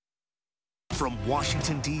From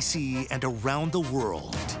Washington, D.C. and around the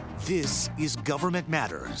world, this is Government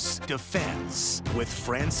Matters Defense with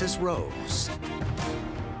Francis Rose.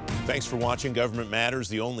 Thanks for watching Government Matters,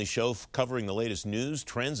 the only show covering the latest news,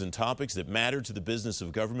 trends, and topics that matter to the business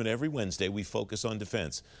of government. Every Wednesday, we focus on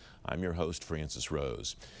defense. I'm your host, Francis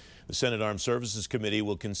Rose. The Senate Armed Services Committee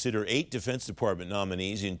will consider 8 Defense Department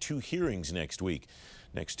nominees in 2 hearings next week.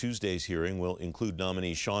 Next Tuesday's hearing will include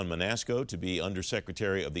nominee Sean Manasco to be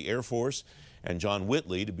Undersecretary of the Air Force and John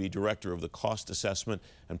Whitley to be Director of the Cost Assessment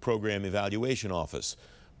and Program Evaluation Office.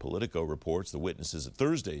 Politico reports the witnesses at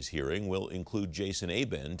Thursday's hearing will include Jason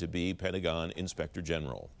Aben to be Pentagon Inspector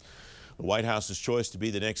General. The White House's choice to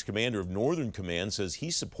be the next commander of Northern Command says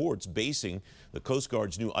he supports basing the Coast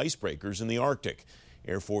Guard's new icebreakers in the Arctic.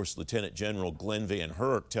 Air Force Lieutenant General Glenn Van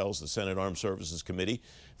Herk tells the Senate Armed Services Committee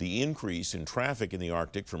the increase in traffic in the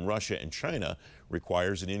Arctic from Russia and China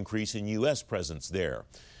requires an increase in U.S. presence there.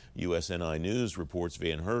 USNI News reports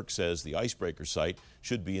Van Herk says the icebreaker site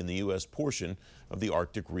should be in the U.S. portion of the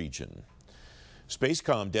Arctic region.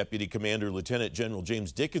 SpaceCom Deputy Commander Lieutenant General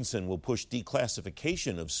James Dickinson will push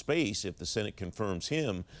declassification of space if the Senate confirms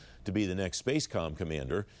him to be the next SpaceCom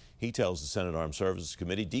commander. He tells the Senate Armed Services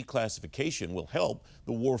Committee declassification will help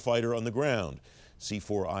the warfighter on the ground.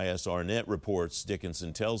 C4ISR.net reports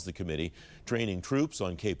Dickinson tells the committee training troops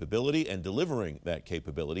on capability and delivering that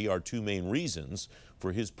capability are 2 main reasons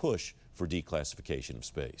for his push for declassification of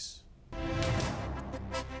space.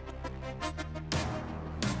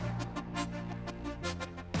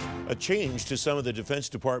 A change to some of the Defense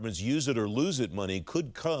Department's use it or lose it money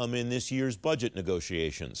could come in this year's budget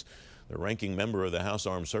negotiations. The ranking member of the House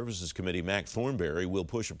Armed Services Committee, Mac Thornberry, will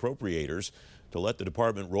push appropriators to let the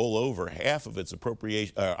department roll over half of its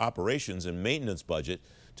operations and maintenance budget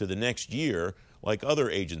to the next year, like other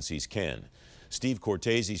agencies can. Steve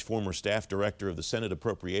Cortese's former staff director of the Senate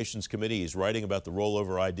Appropriations Committee is writing about the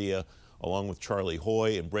rollover idea along with Charlie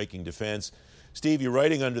Hoy in Breaking Defense. Steve, you're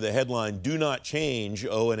writing under the headline, "Do not change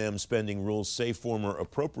O&M spending rules, say former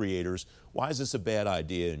appropriators." Why is this a bad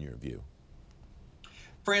idea in your view?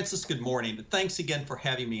 Francis, good morning. Thanks again for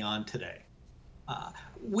having me on today.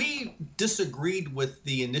 We disagreed with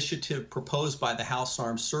the initiative proposed by the House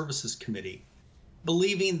Armed Services Committee,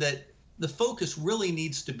 believing that the focus really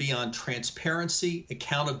needs to be on transparency,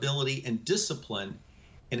 accountability, and discipline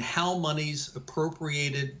in how monies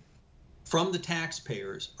appropriated from the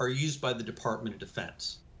taxpayers are used by the Department of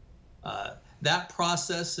Defense. That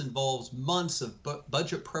process involves months of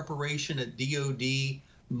budget preparation at DoD,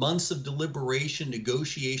 months of deliberation,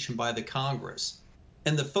 negotiation by the Congress.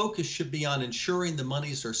 And the focus should be on ensuring the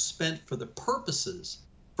monies are spent for the purposes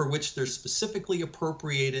for which they're specifically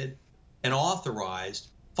appropriated and authorized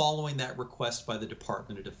following that request by the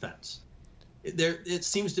Department of Defense. It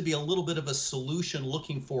seems to be a little bit of a solution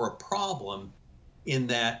looking for a problem in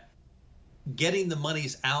that getting the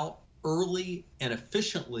monies out early and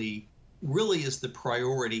efficiently really is the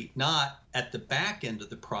priority, not at the back end of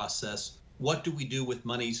the process. What do we do with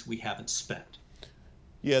monies we haven't spent?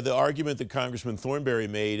 Yeah, the argument that Congressman Thornberry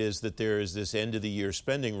made is that there is this end-of-the-year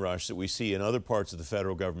spending rush that we see in other parts of the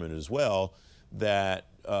federal government as well that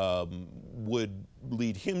would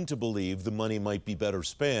lead him to believe the money might be better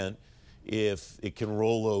spent if it can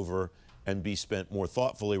roll over and be spent more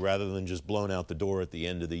thoughtfully rather than just blown out the door at the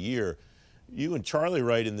end of the year. You and Charlie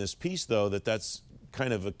write in this piece, though, that that's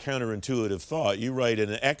kind of a counterintuitive thought. You write,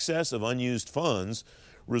 an excess of unused funds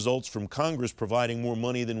results from Congress providing more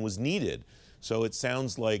money than was needed. So it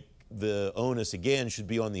sounds like the onus, again, should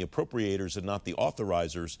be on the appropriators and not the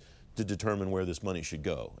authorizers to determine where this money should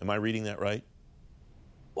go. Am I reading that right?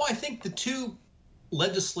 Well, I think the 2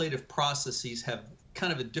 legislative processes have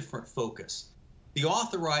kind of a different focus. The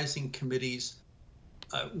authorizing committees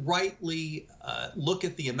rightly look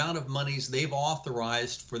at the amount of monies they've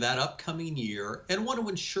authorized for that upcoming year and want to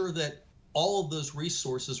ensure that all of those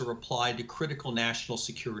resources are applied to critical national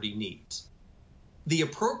security needs. The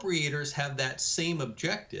appropriators have that same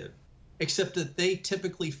objective, except that they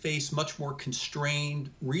typically face much more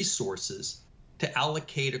constrained resources to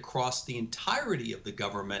allocate across the entirety of the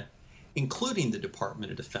government, including the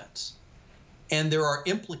Department of Defense. And there are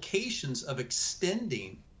implications of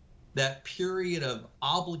extending that period of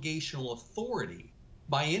obligational authority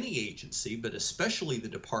by any agency, but especially the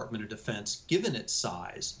Department of Defense, given its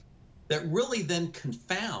size, that really then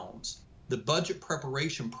confounds the budget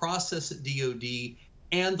preparation process at DoD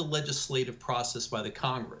and the legislative process by the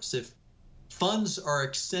Congress. If funds are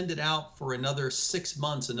extended out for another 6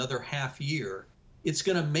 months, another half year, it's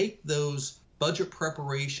going to make those budget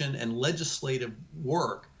preparation and legislative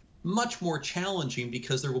work much more challenging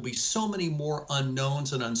because there will be so many more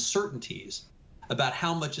unknowns and uncertainties about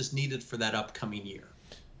how much is needed for that upcoming year.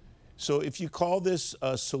 So if you call this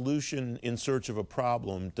a solution in search of a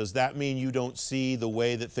problem, does that mean you don't see the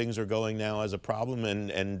way that things are going now as a problem,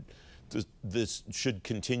 and this should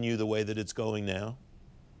continue the way that it's going now?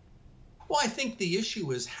 Well, I think the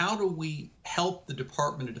issue is, how do we help the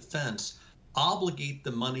Department of Defense obligate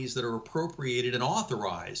the monies that are appropriated and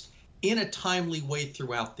authorized in a timely way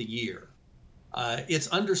throughout the year? It's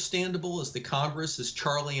understandable, as the Congress, as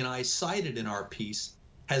Charlie and I cited in our piece,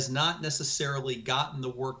 has not necessarily gotten the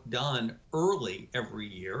work done early every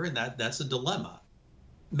year, and that's a dilemma.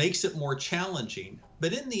 Makes it more challenging.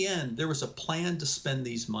 But in the end, there was a plan to spend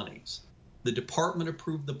these monies. The department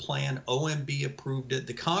approved the plan, OMB approved it,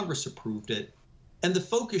 the Congress approved it, and the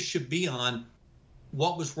focus should be on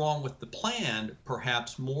what was wrong with the plan,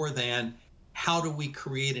 perhaps more than how do we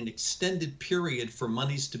create an extended period for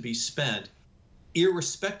monies to be spent,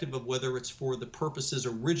 irrespective of whether it's for the purposes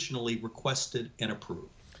originally requested and approved.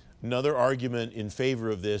 Another argument in favor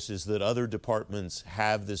of this is that other departments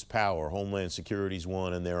have this power. Homeland Security's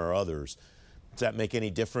one, and there are others. Does that make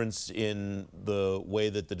any difference in the way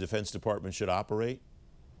that the Defense Department should operate?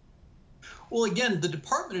 Well, again, the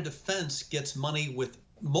Department of Defense gets money with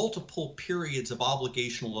multiple periods of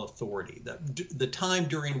obligational authority, the time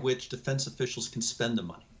during which defense officials can spend the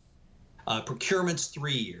money. Procurement's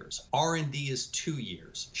 3 years, R&D is 2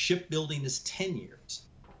 years, shipbuilding is 10 years.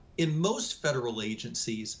 In most federal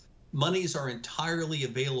agencies, monies are entirely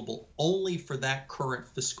available only for that current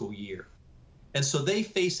fiscal year. And so they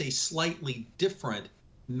face a slightly different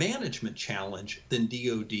management challenge than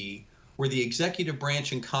DoD, where the executive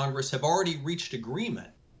branch and Congress have already reached agreement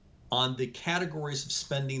on the categories of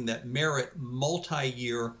spending that merit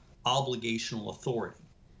multi-year obligational authority.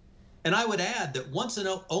 And I would add that once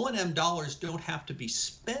O&M dollars don't have to be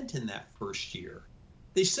spent in that first year,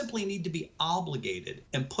 they simply need to be obligated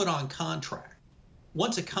and put on contract.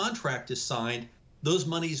 Once a contract is signed, those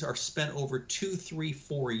monies are spent over 2, 3,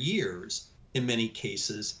 4 years in many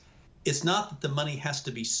cases. It's not that the money has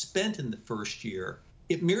to be spent in the first year.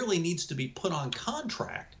 It merely needs to be put on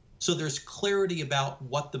contract so there's clarity about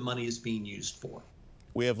what the money is being used for.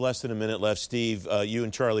 We have less than a minute left. Steve, you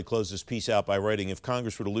and Charlie closed this piece out by writing, if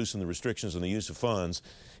Congress were to loosen the restrictions on the use of funds,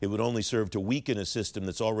 it would only serve to weaken a system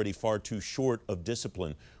that's already far too short of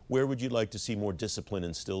discipline. Where would you like to see more discipline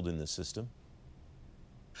instilled in this system?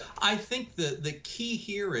 I think the key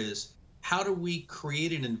here is, how do we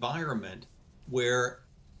create an environment where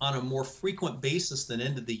on a more frequent basis than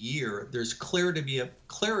end of the year, there's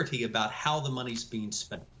clarity about how the money's being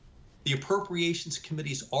spent. The Appropriations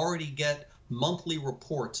Committees already get monthly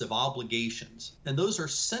reports of obligations, and those are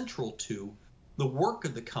central to the work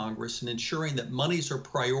of the Congress in ensuring that monies are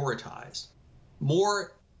prioritized.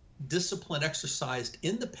 More discipline exercised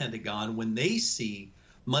in the Pentagon when they see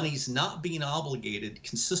monies not being obligated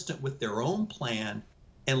consistent with their own plan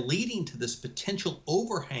and leading to this potential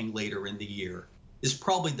overhang later in the year is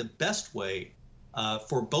probably the best way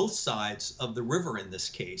for both sides of the river in this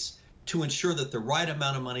case to ensure that the right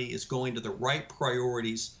amount of money is going to the right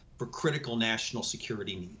priorities for critical national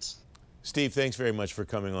security needs. Steve, thanks very much for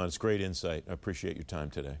coming on. It's great insight. I appreciate your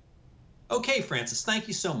time today. Okay, Francis, thank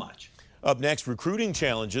you so much. Up next, recruiting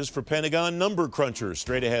challenges for Pentagon number crunchers.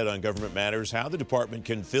 Straight ahead on Government Matters, how the department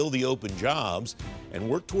can fill the open jobs and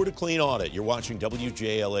work toward a clean audit. You're watching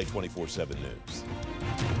WJLA 24/7 News.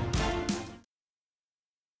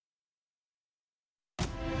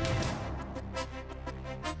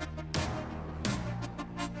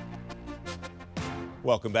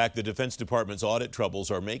 Welcome back. The Defense Department's audit troubles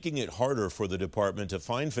are making it harder for the department to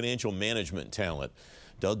find financial management talent.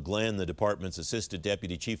 Doug Glenn, the department's Assistant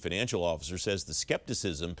Deputy Chief Financial Officer, says the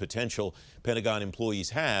skepticism potential Pentagon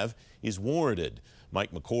employees have is warranted.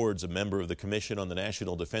 Mike McCord's a member of the Commission on the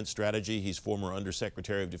National Defense Strategy. He's former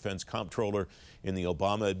Undersecretary of Defense Comptroller in the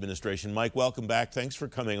Obama administration. Mike, welcome back. Thanks for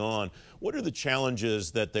coming on. What are the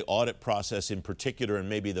challenges that the audit process in particular, and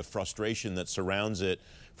maybe the frustration that surrounds it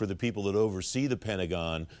for the people that oversee the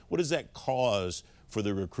Pentagon, what does that cause for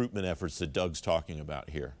the recruitment efforts that Doug's talking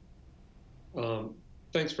about here?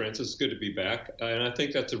 Thanks, Francis. It's good to be back. And I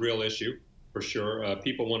think that's a real issue for sure.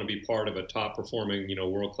 People want to be part of a top-performing,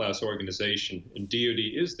 world-class organization, and DoD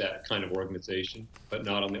is that kind of organization, but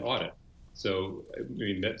not on the audit. So, I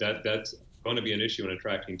mean, that's going to be an issue in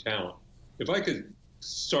attracting talent. If I could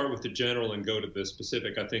start with the general and go to the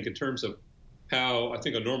specific, I think in terms of how I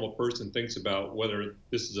think a normal person thinks about whether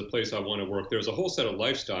this is a place I want to work, there's a whole set of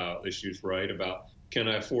lifestyle issues, right, about can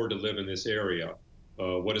I afford to live in this area?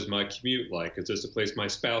 What is my commute like? Is this a place my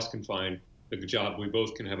spouse can find a job? We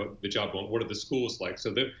both can have the job. What are the schools like?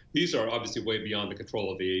 So these are obviously way beyond the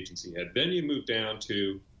control of the agency head. Then you move down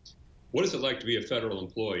to what is it like to be a federal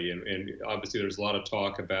employee? And obviously there's a lot of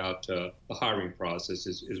talk about the hiring process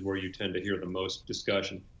is where you tend to hear the most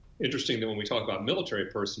discussion. Interesting that when we talk about military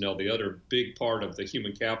personnel, the other big part of the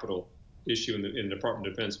human capital issue in the Department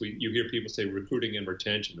of Defense, you hear people say recruiting and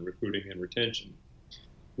retention.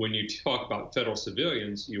 When you talk about federal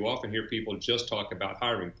civilians, you often hear people just talk about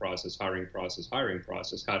hiring process. How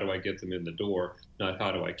do I get them in the door, not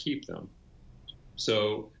how do I keep them?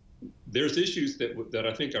 So there's issues that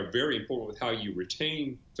I think are very important with how you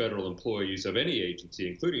retain federal employees of any agency,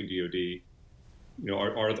 including DoD.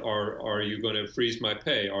 Are you going to freeze my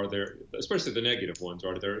pay? Are there, especially the negative ones,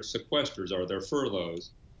 are there sequesters? Are there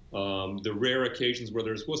furloughs? The rare occasions where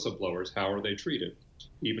there's whistleblowers, how are they treated?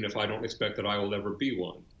 Even if I don't expect that I will ever be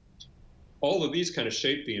one. All of these kind of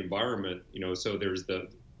shape the environment, so there's the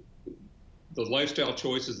lifestyle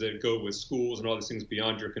choices that go with schools and all these things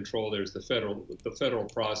beyond your control. There's the federal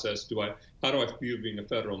process. How do I view being a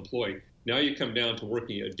federal employee? Now you come down to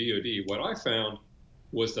working at DoD. What I found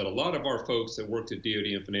was that a lot of our folks that worked at DoD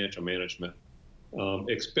in financial management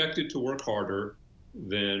expected to work harder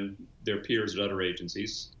than their peers at other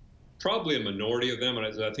agencies. Probably a minority of them, and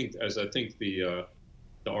as I think the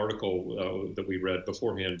article that we read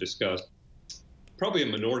beforehand discussed, probably a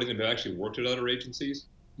minority of them have actually worked at other agencies.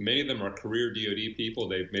 Many of them are career DoD people.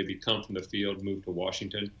 They've maybe come from the field, moved to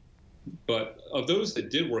Washington. But of those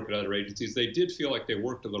that did work at other agencies, they did feel like they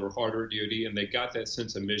worked a little harder at DoD, and they got that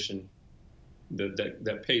sense of mission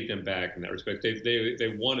that paid them back in that respect.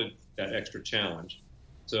 They wanted that extra challenge.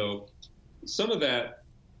 So some of that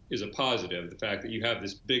is a positive, the fact that you have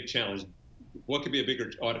this big challenge. What could be a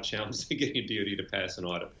bigger audit challenge than getting DoD to pass an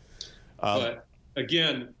audit? But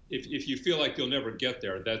again, if you feel like you'll never get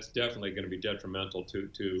there, that's definitely going to be detrimental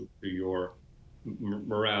to your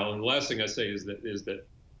morale. And the last thing I say is that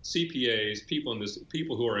CPAs,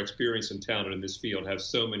 people who are experienced and talented in this field, have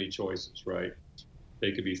so many choices, right?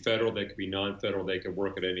 They could be federal, they could be non-federal, they could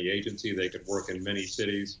work at any agency, they could work in many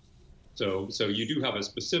cities. So you do have a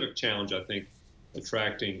specific challenge, I think,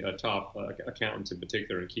 attracting top accountants in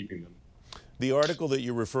particular and keeping them. The article that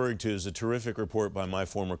you're referring to is a terrific report by my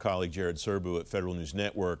former colleague Jared Serbu at Federal News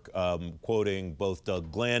Network, quoting both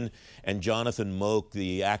Doug Glenn and Jonathan Moak,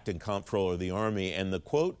 the acting comptroller of the Army. And the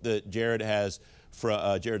quote that Jared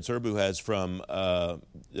Serbu has from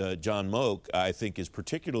John Moak, I think, is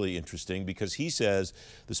particularly interesting because he says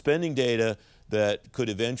the spending data that could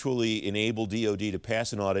eventually enable DoD to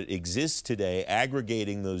pass an audit exists today,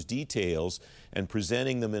 aggregating those details and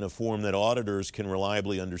presenting them in a form that auditors can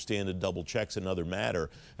reliably understand and double check's another matter.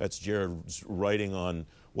 That's Jared's writing on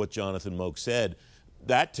what Jonathan Moak said.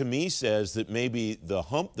 That to me says that maybe the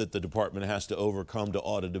hump that the department has to overcome to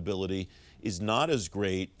auditability is not as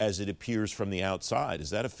great as it appears from the outside.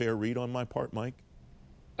 Is that a fair read on my part, Mike?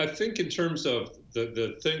 I think in terms of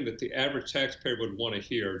the thing that the average taxpayer would want to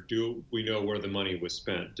hear, do we know where the money was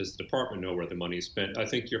spent? Does the department know where the money is spent? I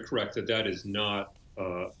think you're correct that is not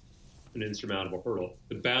an insurmountable hurdle.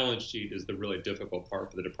 The balance sheet is the really difficult part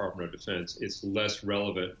for the Department of Defense. It's less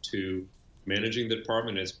relevant to managing the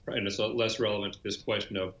department, and it's less relevant to this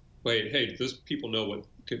question of, wait, hey, does people know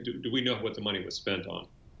do we know what the money was spent on?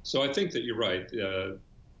 So I think that you're right.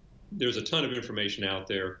 There's a ton of information out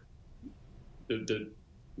there.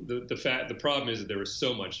 The problem is that there is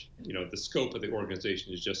so much, the scope of the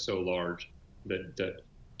organization is just so large that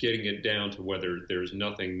getting it down to whether there's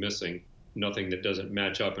nothing missing, nothing that doesn't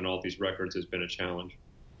match up in all these records has been a challenge.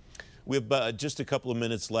 We have just a couple of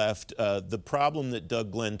minutes left. The problem that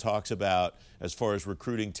Doug Glenn talks about as far as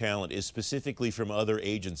recruiting talent is specifically from other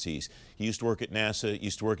agencies. He used to work at NASA,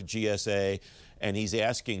 used to work at GSA, and he's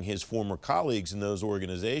asking his former colleagues in those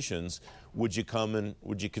organizations, would you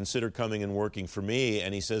consider coming and working for me?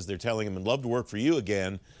 And he says they're telling him, I'd love to work for you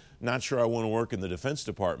again. Not sure I want to work in the Defense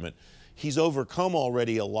Department. He's overcome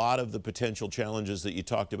already a lot of the potential challenges that you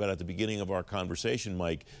talked about at the beginning of our conversation,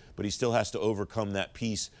 Mike, but he still has to overcome that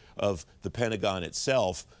piece of the Pentagon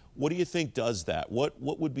itself. What do you think does that? What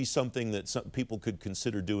would be something that some people could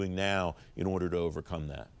consider doing now in order to overcome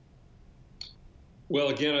that? Well,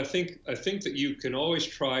 again, I think that you can always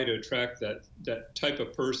try to attract that type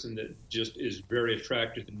of person that just is very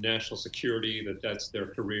attracted to national security, that's their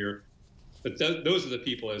career. But those are the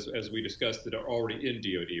people, as we discussed, that are already in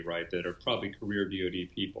DoD, right? That are probably career DoD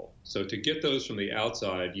people. So to get those from the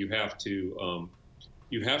outside, you have to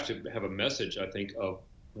have a message, I think, of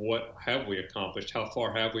what have we accomplished, how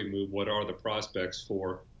far have we moved, what are the prospects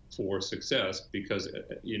for success? Because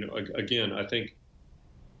again, I think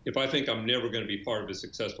if I think I'm never going to be part of a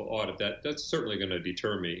successful audit, that's certainly going to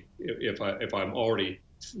deter me if I'm already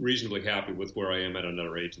reasonably happy with where I am at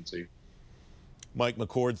another agency. Mike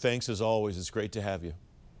McCord, thanks as always. It's great to have you.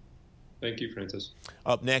 Thank you, Francis.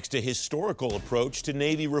 Up next, a historical approach to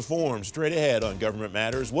Navy reform. Straight ahead on Government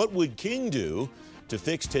Matters, what would King do to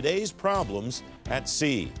fix today's problems at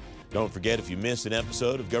sea? Don't forget, if you missed an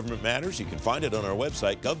episode of Government Matters, you can find it on our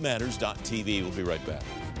website, govmatters.tv. We'll be right back.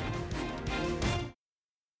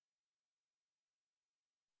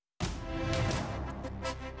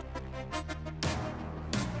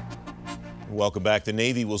 Welcome back. The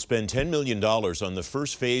Navy will spend $10 million on the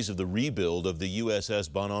first phase of the rebuild of the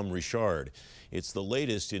USS Bonhomme Richard. It's the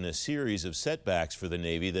latest in a series of setbacks for the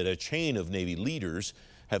Navy that a chain of Navy leaders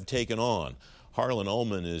have taken on. Harlan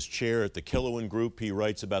Ullman is chair at the Killowen Group. He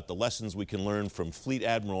writes about the lessons we can learn from Fleet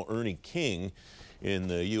Admiral Ernest King in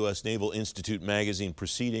the U.S. Naval Institute magazine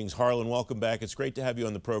Proceedings. Harlan, welcome back. It's great to have you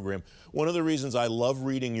on the program. One of the reasons I love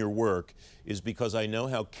reading your work is because I know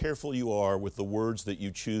how careful you are with the words that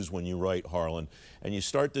you choose when you write, Harlan. And you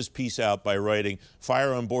start this piece out by writing,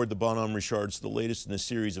 "Fire on board the Bonhomme Richard is the latest in a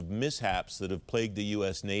series of mishaps that have plagued the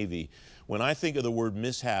U.S. Navy." When I think of the word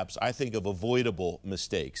mishaps, I think of avoidable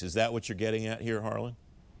mistakes. Is that what you're getting at here, Harlan?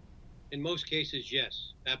 In most cases,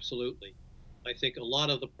 yes, absolutely. I think a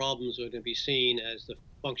lot of the problems are going to be seen as the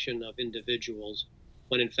function of individuals,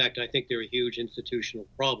 when in fact I think there are huge institutional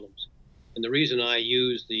problems. And the reason I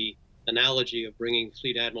use the analogy of bringing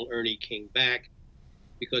Fleet Admiral Ernest King back,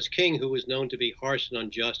 because King, who was known to be harsh and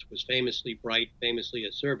unjust, was famously bright, famously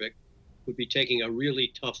acerbic, would be taking a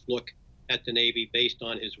really tough look at the Navy based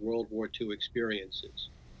on his World War II experiences.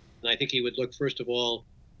 And I think he would look, first of all,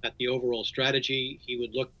 at the overall strategy. He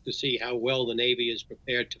would look to see how well the Navy is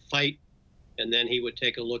prepared to fight. And then he would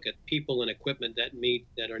take a look at people and equipment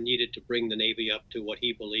that are needed to bring the Navy up to what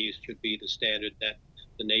he believes should be the standard that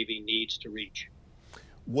the Navy needs to reach.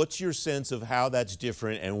 What's your sense of how that's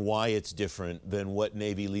different and why it's different than what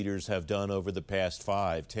Navy leaders have done over the past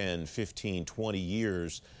 5, 10, 15, 20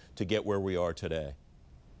 years to get where we are today?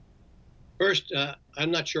 First,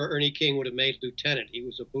 I'm not sure Ernest King would have made lieutenant. He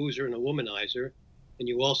was a boozer and a womanizer. And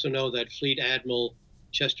you also know that Fleet Admiral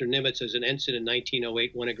Chester Nimitz, as an ensign in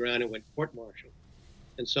 1908, went aground and went court-martial.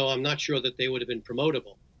 And so I'm not sure that they would have been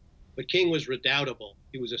promotable. But King was redoubtable.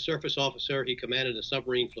 He was a surface officer. He commanded a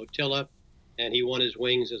submarine flotilla, and he won his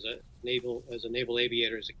wings as a naval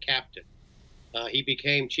aviator, as a captain. He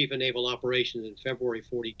became Chief of Naval Operations in February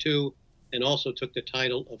 42, and also took the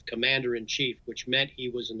title of Commander-in-Chief, which meant he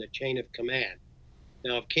was in the chain of command.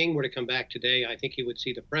 Now, if King were to come back today, I think he would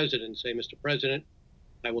see the president and say, "Mr. President,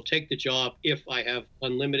 I will take the job if I have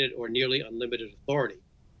unlimited or nearly unlimited authority."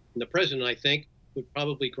 And the president, I think, would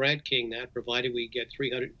probably grant King that, provided we get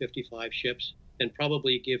 355 ships, and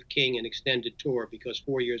probably give King an extended tour, because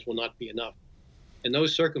 4 years will not be enough. In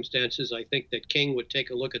those circumstances, I think that King would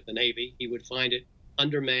take a look at the Navy. He would find it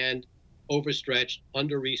undermanned, overstretched,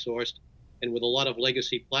 under-resourced, and with a lot of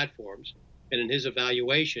legacy platforms. And in his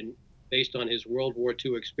evaluation, based on his World War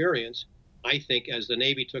II experience, I think as the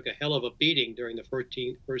Navy took a hell of a beating during the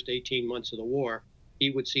first 18 months of the war, he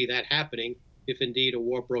would see that happening if indeed a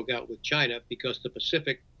war broke out with China, because the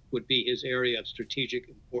Pacific would be his area of strategic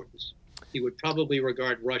importance. He would probably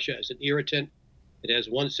regard Russia as an irritant. It has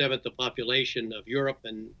 1/7 the population of Europe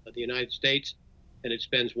and the United States, and it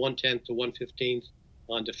spends 1/10 to 1/15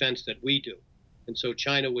 on defense that we do. And so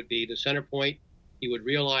China would be the center point. He would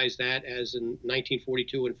realize that, as in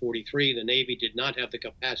 1942 and 43, the Navy did not have the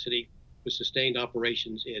capacity for sustained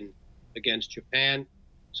operations against Japan.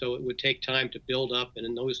 So it would take time to build up, and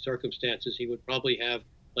in those circumstances, he would probably have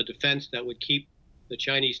a defense that would keep the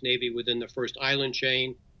Chinese Navy within the first island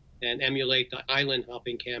chain and emulate the island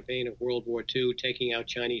hopping campaign of World War II, taking out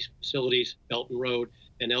Chinese facilities, Belt and Road,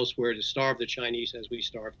 and elsewhere to starve the Chinese as we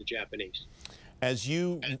starved the Japanese. As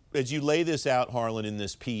you lay this out, Harlan, in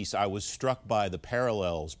this piece, I was struck by the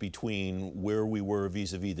parallels between where we were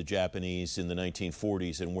vis-a-vis the Japanese in the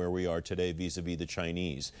 1940s and where we are today vis-a-vis the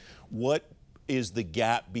Chinese. What is the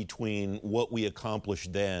gap between what we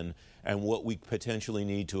accomplished then and what we potentially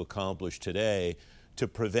need to accomplish today to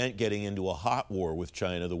prevent getting into a hot war with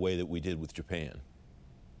China the way that we did with Japan?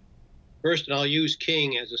 First, and I'll use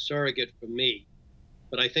King as a surrogate for me,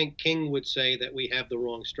 but I think King would say that we have the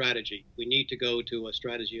wrong strategy. We need to go to a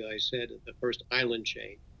strategy, I said, the first island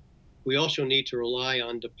chain. We also need to rely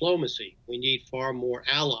on diplomacy. We need far more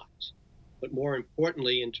allies. But more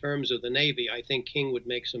importantly, in terms of the Navy, I think King would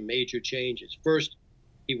make some major changes. First,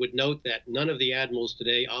 he would note that none of the admirals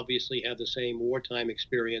today obviously have the same wartime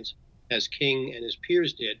experience as King and his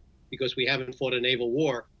peers did, because we haven't fought a naval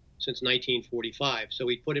war since 1945. So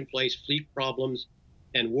he put in place fleet problems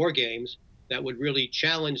and war games that would really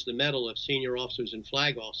challenge the mettle of senior officers and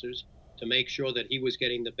flag officers to make sure that he was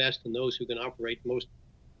getting the best and those who can operate most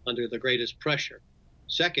under the greatest pressure.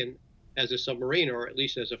 Second, as a submariner, or at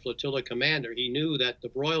least as a flotilla commander, he knew that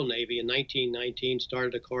the Royal Navy in 1919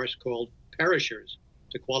 started a course called Perishers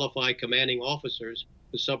to qualify commanding officers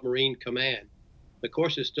for submarine command. The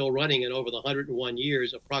course is still running, and over the 101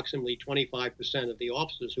 years, approximately 25% of the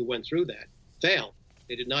officers who went through that failed.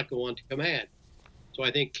 They did not go on to command. So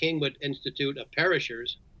I think King would institute a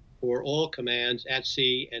Perishers for all commands at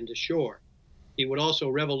sea and ashore. He would also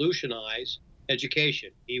revolutionize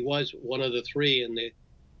education. He was one of the three in the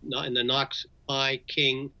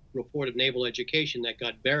Knox-King Report of Naval Education that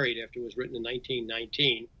got buried after it was written in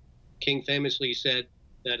 1919. King famously said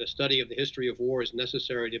that a study of the history of war is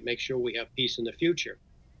necessary to make sure we have peace in the future.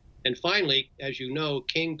 And finally, as you know,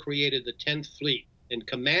 King created the 10th Fleet and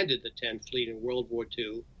commanded the 10th Fleet in World War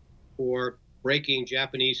II for breaking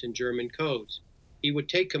Japanese and German codes. He would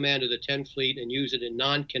take command of the 10th Fleet and use it in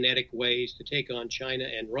non-kinetic ways to take on China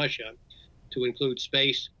and Russia, to include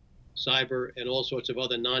space, cyber, and all sorts of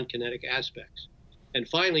other non-kinetic aspects. And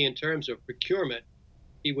finally, in terms of procurement,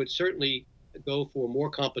 he would certainly go for more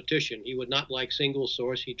competition. He would not like single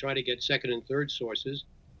source. He'd try to get second and third sources,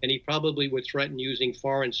 and he probably would threaten using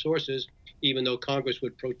foreign sources, even though Congress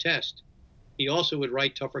would protest. He also would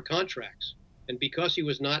write tougher contracts. And because he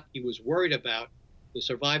was worried about the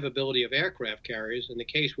survivability of aircraft carriers, in the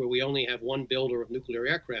case where we only have one builder of nuclear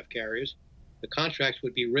aircraft carriers, the contracts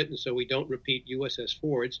would be written so we don't repeat USS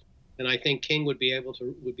Fords. And I think King would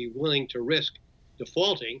be willing to risk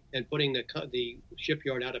defaulting and putting the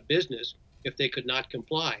shipyard out of business if they could not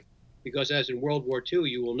comply. Because as in World War II,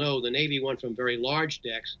 you will know the Navy went from very large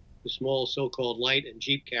decks to small so-called light and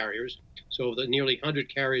jeep carriers. So of the nearly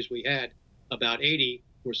 100 carriers we had, about 80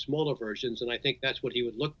 were smaller versions, and I think that's what he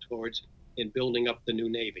would look towards in building up the new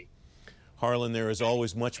Navy. Harlan, there is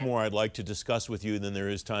always much more I'd like to discuss with you than there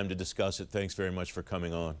is time to discuss it. Thanks very much for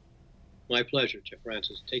coming on. My pleasure, Jeff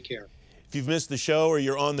Francis. Take care. If you've missed the show or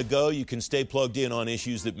you're on the go, you can stay plugged in on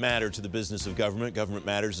issues that matter to the business of government. Government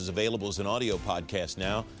Matters is available as an audio podcast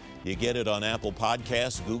now. You get it on Apple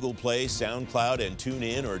Podcasts, Google Play, SoundCloud, and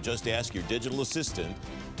TuneIn, or just ask your digital assistant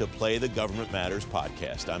to play the Government Matters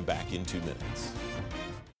podcast. I'm back in 2 minutes.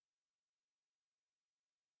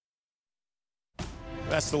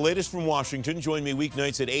 That's the latest from Washington. Join me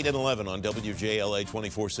weeknights at 8 and 11 on WJLA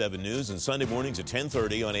 24/7 News and Sunday mornings at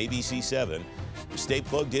 10:30 on ABC 7. Stay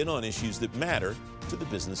plugged in on issues that matter to the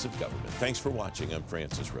business of government. Thanks for watching. I'm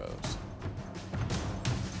Francis Rose.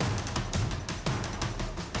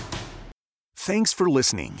 Thanks for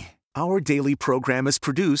listening. Our daily program is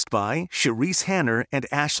produced by Sharice Hanner and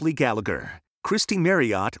Ashley Gallagher. Christy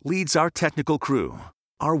Marriott leads our technical crew.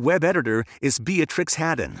 Our web editor is Beatrix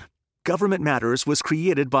Haddon. Government Matters was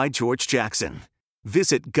created by George Jackson.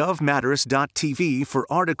 Visit govmatters.tv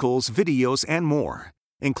for articles, videos, and more,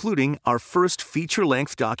 including our first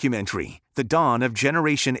feature-length documentary, The Dawn of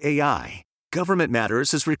Generation AI. Government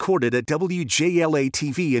Matters is recorded at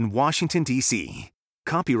WJLA-TV in Washington, D.C.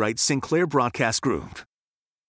 Copyright Sinclair Broadcast Group.